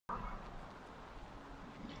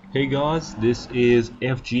Hey guys, this is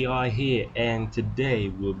FGI here, and today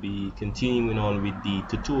we'll be continuing on with the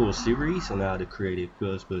tutorial series on how to create a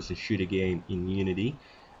first-person shooter game in Unity.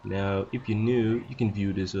 Now, if you're new, you can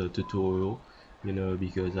view this tutorial,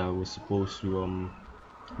 because I was supposed to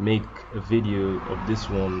make a video of this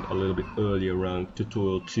one a little bit earlier around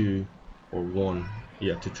tutorial 2 or 1.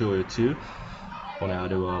 Yeah, tutorial 2 on how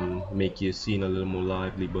to make your scene a little more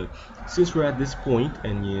lively. But since we're at this point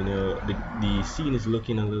and the scene is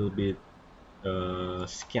looking a little bit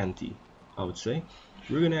scanty, I would say,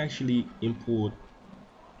 we're gonna actually import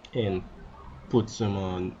and put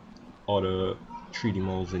some other 3D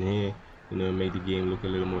models in here, make the game look a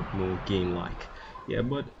little more game-like. Yeah,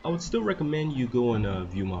 but I would still recommend you go and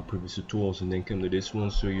view my previous tutorials and then come to this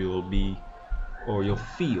one, so you'll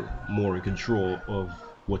feel more in control of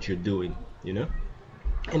what you're doing.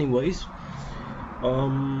 Anyways,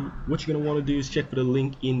 what you're gonna want to do is check for the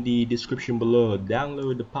link in the description below.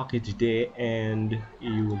 Download the package there, and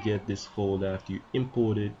you will get this folder after you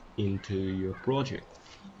import it into your project.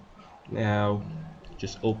 Now,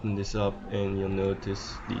 just open this up, and you'll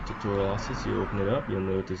notice the tutorial assets. You open it up, you'll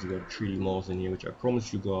notice there are 3D models in here, which I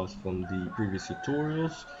promised you guys from the previous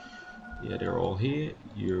tutorials. Yeah, they're all here.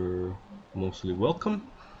 You're mostly welcome.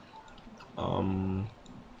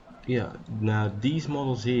 Yeah, now these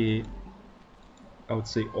models here, I would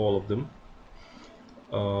say all of them,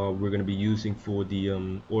 we're going to be using for the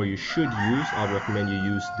or you should use, I recommend you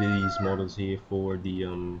use these models here for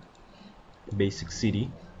the basic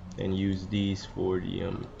city, and use these for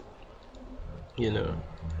the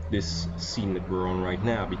this scene that we're on right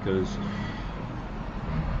now, because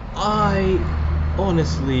I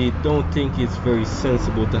honestly don't think it's very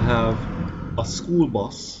sensible to have a school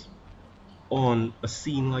bus on a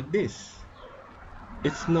scene like this.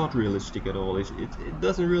 It's not realistic at all. It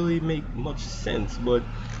doesn't really make much sense, but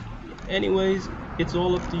anyways, it's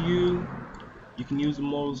all up to you. You can use the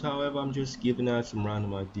models however. I'm just giving out some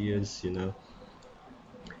random ideas.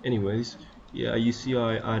 Anyways, yeah, you see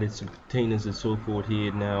I added some containers and so forth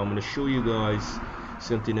here. Now I'm going to show you guys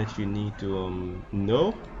something that you need to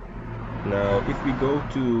know. Now if we go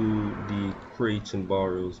to the crates and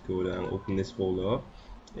barrels, go down, open this folder up,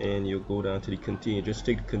 and you'll go down to the container. Just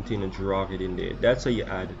take the container, drag it in there. That's how you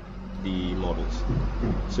add the models.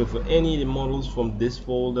 So for any of the models from this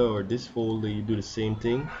folder or this folder, you do the same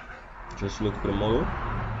thing. Just look for the model.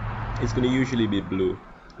 It's going to usually be blue,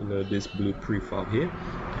 this blue prefab here,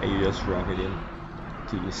 and you just drag it in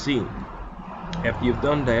to your scene. After you've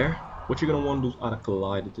done there, what you're going to want to do is add a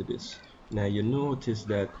collider to this. Now you notice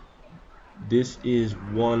that this is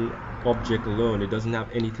one object alone. It doesn't have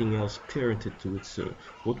anything else parented to it. So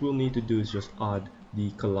what we'll need to do is just add the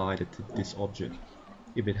collider to this object.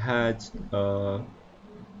 If it had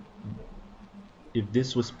if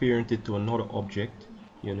this was parented to another object,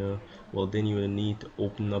 well, then you will need to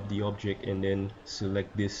open up the object and then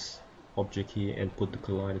select this object here and put the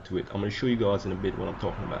collider to it. I'm going to show you guys in a bit what I'm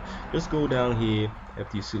talking about. Just go down here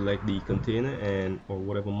after you select the container and or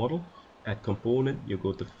whatever model. Add component, you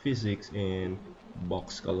go to physics and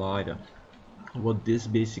box collider. What this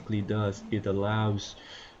basically does, it allows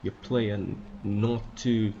your player not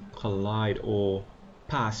to collide or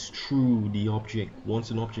pass through the object.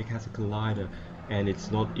 Once an object has a collider and it's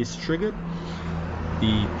triggered,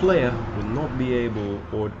 the player will not be able,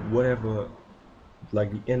 or whatever,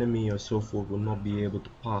 like the enemy or so forth, will not be able to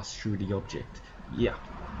pass through the object. Yeah.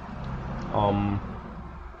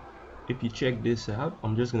 If you check this out,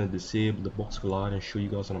 I'm just going to disable the box collider and show you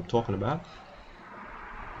guys what I'm talking about.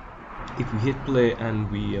 If we hit play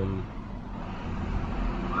and we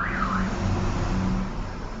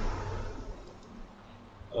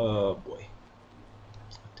boy,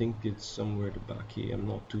 I think it's somewhere at the back here, I'm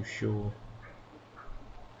not too sure.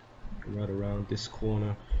 Right around this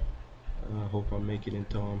corner. I hope I make it in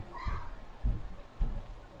time.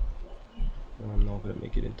 I'm not gonna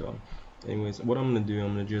make it in time. Anyways, what I'm gonna do,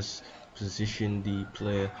 I'm gonna just position the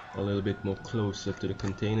player a little bit more closer to the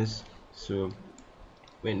containers, so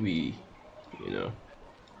when we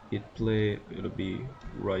hit play, it'll be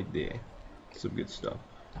right there. Some good stuff.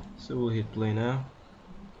 So we'll hit play now,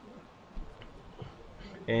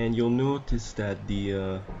 and you'll notice that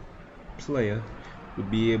the player will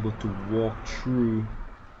be able to walk through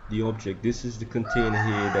the object. This is the container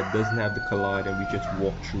here that doesn't have the collider, and we just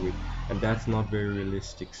walk through it, and that's not very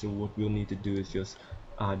realistic. So what we'll need to do is just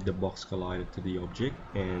add the box collider to the object,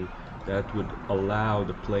 and that would allow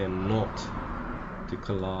the player not to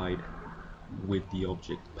collide with the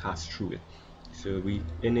object, pass through it. So we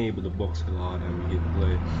enable the box collider and we hit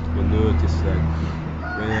play. You'll notice that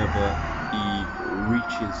whenever he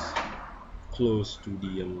reaches close to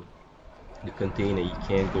the the container, you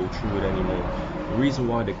can't go through it anymore. The reason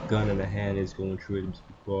why the gun in the hand is going through it is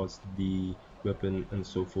because the weapon and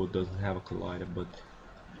so forth doesn't have a collider, but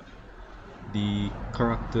the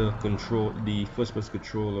character control, the first person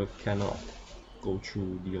controller cannot go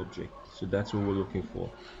through the object. So that's what we're looking for.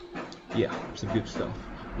 Yeah, some good stuff.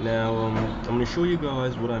 Now I'm going to show you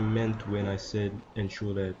guys what I meant when I said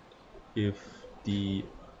ensure that if the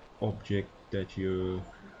object that you're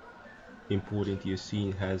importing to your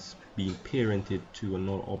scene has been parented to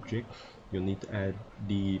another object, you'll need to add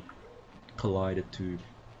the collider to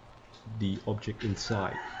the object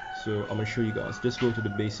inside. So I'm going to show you guys. Just go to the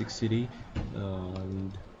basic city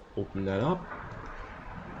and open that up.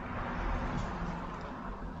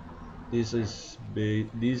 These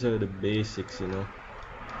are the basics, you know.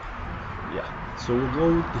 Yeah, so we'll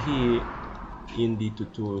go here in the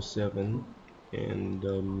tutorial 7 and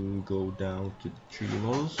go down to the 3D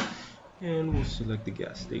models, and we'll select the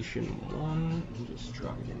gas station 1 and just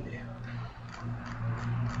drag it in there.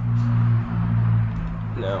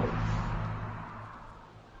 Now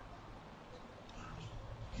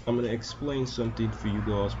I'm gonna explain something for you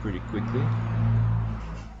guys pretty quickly.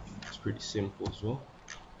 It's pretty simple as well.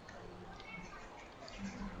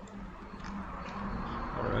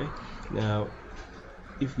 Alright, now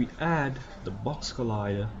if we add the box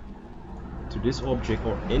collider to this object,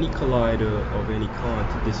 or any collider of any kind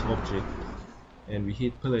to this object, and we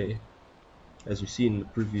hit play, as you see in the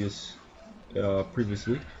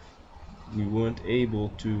previously, we weren't able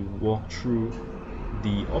to walk through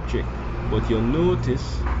the object. But you'll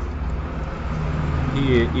notice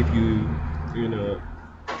here, if you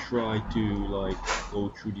try to like go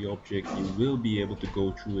through the object, you will be able to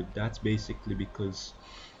go through it. That's basically because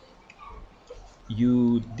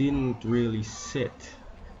you didn't really set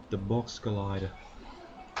the box collider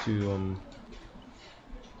to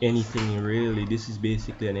anything really. This is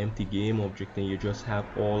basically an empty game object, and you just have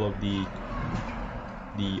all of the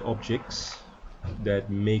objects that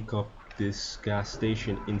make up this gas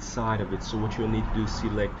station inside of it. So what you'll need to do is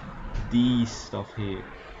select these stuff here.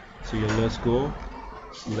 So you'll let's go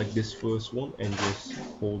select this first one and just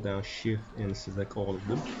hold down shift and select all of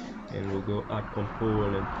them, and we'll go add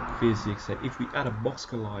component physics. And if we add a box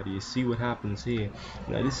collider, you see what happens here.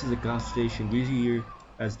 Now this is a gas station. We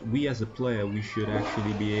as a player, we should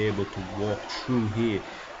actually be able to walk through here,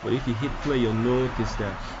 but if you hit play, you'll notice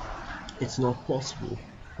that it's not possible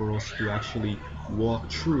for us to actually walk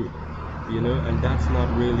through, and that's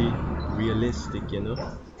not really realistic,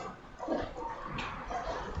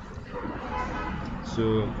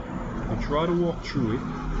 So we try to walk through it,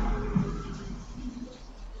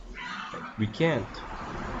 we can't.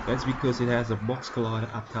 That's because it has a box collider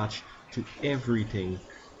attached to everything.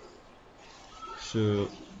 So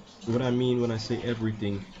what I mean when I say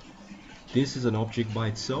everything, this is an object by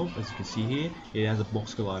itself. As you can see here, it has a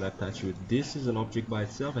box collider attached to it. This is an object by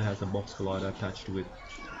itself, it has a box collider attached to it.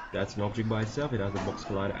 That's an object by itself, it has a box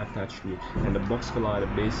collider attached to it. And the box collider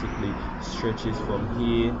basically stretches from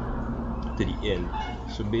here to the end.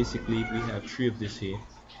 So basically, if we have 3 of this here,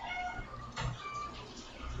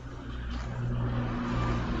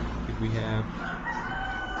 if we have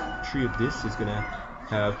 3 of this, it's gonna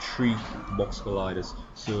have 3 box colliders.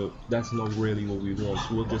 So that's not really what we want.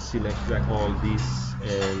 So we'll just select all this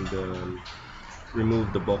and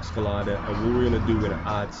remove the box collider. And what we're gonna do, we're gonna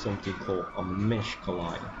add something called a mesh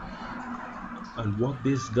collider. And what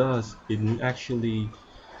this does, it actually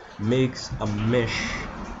makes a mesh.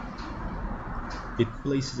 It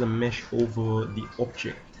places a mesh over the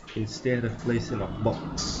object instead of placing a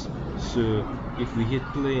box. So if we hit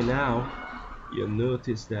play now, you'll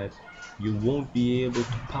notice that you won't be able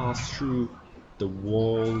to pass through the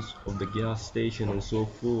walls of the gas station and so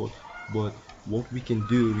forth. But what we can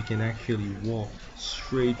do, we can actually walk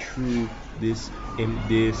straight through this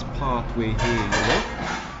pathway here,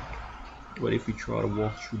 But if you try to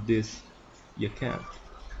walk through this, you can't.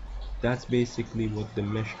 That's basically what the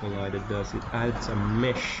mesh collider does. It adds a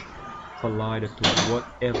mesh collider to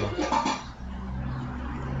whatever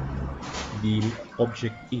the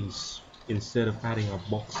object is, instead of adding a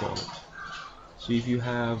box on it. So if you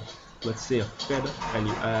have, let's say, a feather, and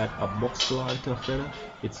you add a box collider to a feather,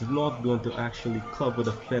 it's not going to actually cover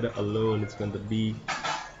the feather alone. It's going to be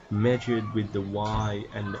measured with the Y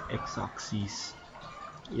and the X axis,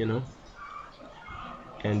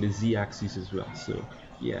 and the Z axis as well. So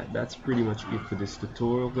yeah, that's pretty much it for this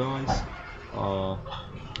tutorial, guys. I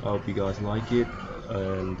hope you guys like it,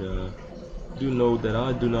 and do note that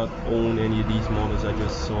I do not own any of these models. I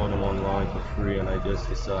just saw them online for free, and I just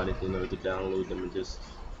decided to download them and just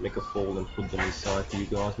make a folder and put them inside for you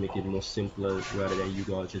guys, make it more simpler rather than you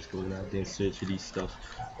guys just going out there and search for these stuff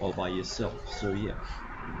all by yourself. So yeah,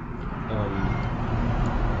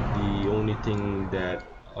 the only thing that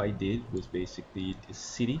I did was basically the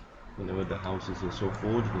city, with the houses and so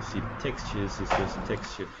forth. You can see the textures is just a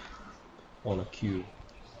texture on a cube,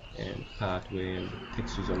 and pathway and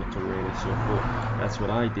textures on the terrain and so forth. That's what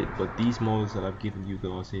I did. But these models that I've given you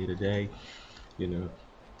guys here today,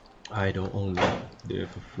 I don't own them. They're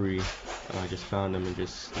for free. I just found them and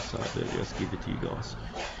just decided to just give it to you guys.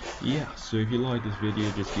 Yeah, so if you like this video,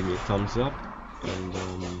 just give me a thumbs up, and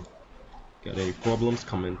got any problems,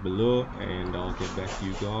 comment below, and I'll get back to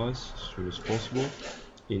you guys as soon as possible.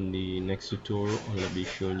 In the next tutorial, I'm going to be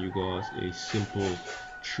showing you guys a simple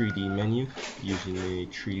 3D menu using a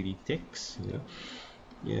 3D text.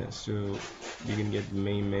 Yeah, so you can get the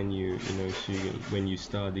main menu, so when you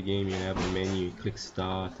start the game, you have a menu, click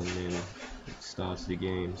start, and then it starts the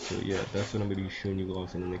game. So yeah, that's what I'm going to be showing you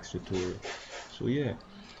guys in the next tutorial. So yeah,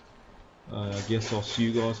 I guess I'll see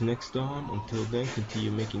you guys next time. Until then,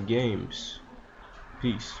 continue making games.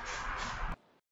 Peace.